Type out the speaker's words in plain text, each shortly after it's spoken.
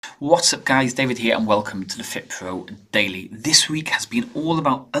What's up guys, David here and welcome to the Fit Pro Daily. This week has been all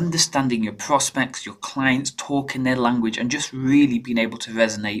about understanding your prospects, your clients, talking their language and just really being able to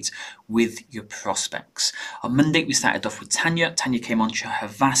resonate with your prospects. On Monday we started off with Tanya. Tanya came on to share her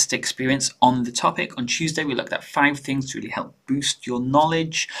vast experience on the topic. On Tuesday we looked at 5 things to really help boost your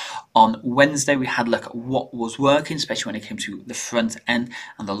knowledge. On Wednesday we had a look at what was working, especially when it came to the front end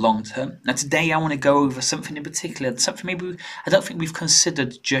and the long term. Now today I want to go over something in particular, something maybe I don't think we've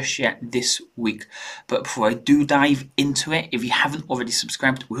considered just yet this week. But before I do dive into it, if you haven't already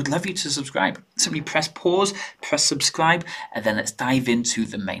subscribed, we would love you to subscribe. Simply press pause, press subscribe, and then let's dive into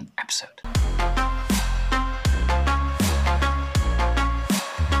the main episode.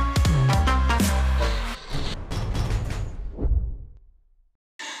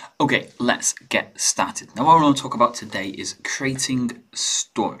 Okay, let's get started. Now what I want to talk about today is creating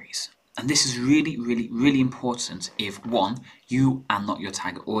stories. And this is really important if 1, you are not your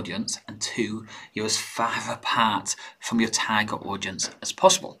target audience, and 2, you're as far apart from your target audience as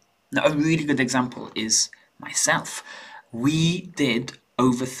possible. Now a really good example is myself. We did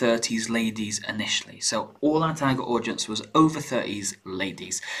over 30s ladies initially. So all our target audience was over 30s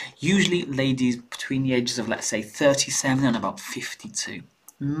ladies. Usually ladies between the ages of, let's say, 37 and about 52.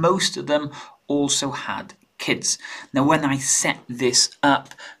 Most of them also had kids. Now when I set this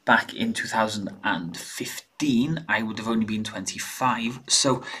up back in 2015, I would have only been 25,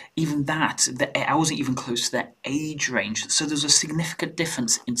 so even that, I wasn't even close to their age range, so there's a significant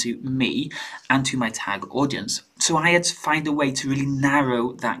difference into me and to my target audience. So I had to find a way to really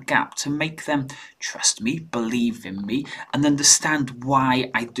narrow that gap, to make them trust me, believe in me, and understand why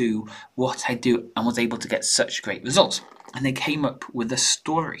I do what I do, and was able to get such great results. And they came up with a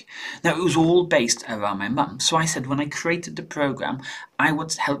story. Now it was all based around my mum. So I said when I created the program, I want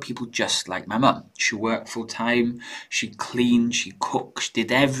to help people just like my mum. She worked full time, she cleaned, she cooked, she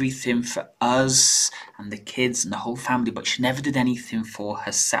did everything for us and the kids and the whole family, but she never did anything for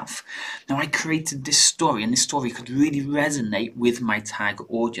herself. Now I created this story, and this story could really resonate with my target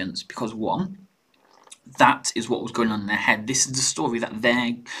audience because 1, that is what was going on in their head. This is the story that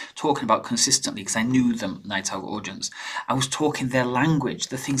they're talking about consistently because I knew them, my target audience. I was talking their language.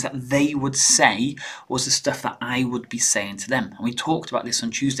 The things that they would say was the stuff that I would be saying to them. And we talked about this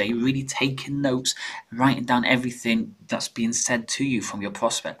on Tuesday, really taking notes, writing down everything that's being said to you from your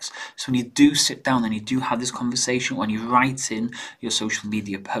prospects. So when you do sit down and you do have this conversation, when you write in your social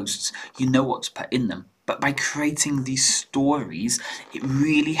media posts, you know what to put in them. But by creating these stories, it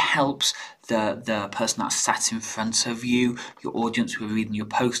really helps the person that's sat in front of you, your audience who are reading your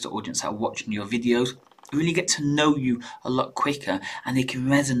post, the audience that are watching your videos, really get to know you a lot quicker, and they can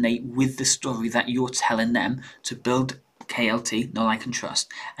resonate with the story that you're telling them to build KLT, Know, Like and Trust,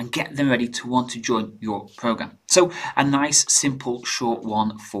 and get them ready to want to join your program. So a nice, simple, short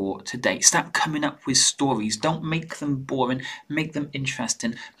one for today. Start coming up with stories. Don't make them boring, make them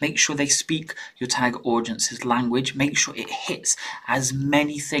interesting. Make sure they speak your target audience's language. Make sure it hits as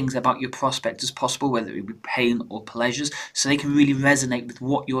many things about your prospect as possible, whether it be pain or pleasures, so they can really resonate with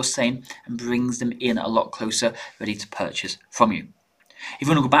what you're saying and brings them in a lot closer, ready to purchase from you. If you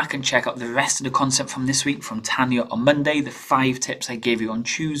want to go back and check out the rest of the content from this week from Tanya on Monday, the 5 tips I gave you on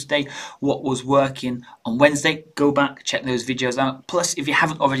Tuesday, what was working on Wednesday, go back, check those videos out. Plus, if you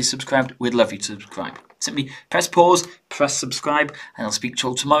haven't already subscribed, we'd love you to subscribe. Simply press pause, press subscribe, and I'll speak to you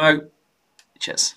all tomorrow. Cheers.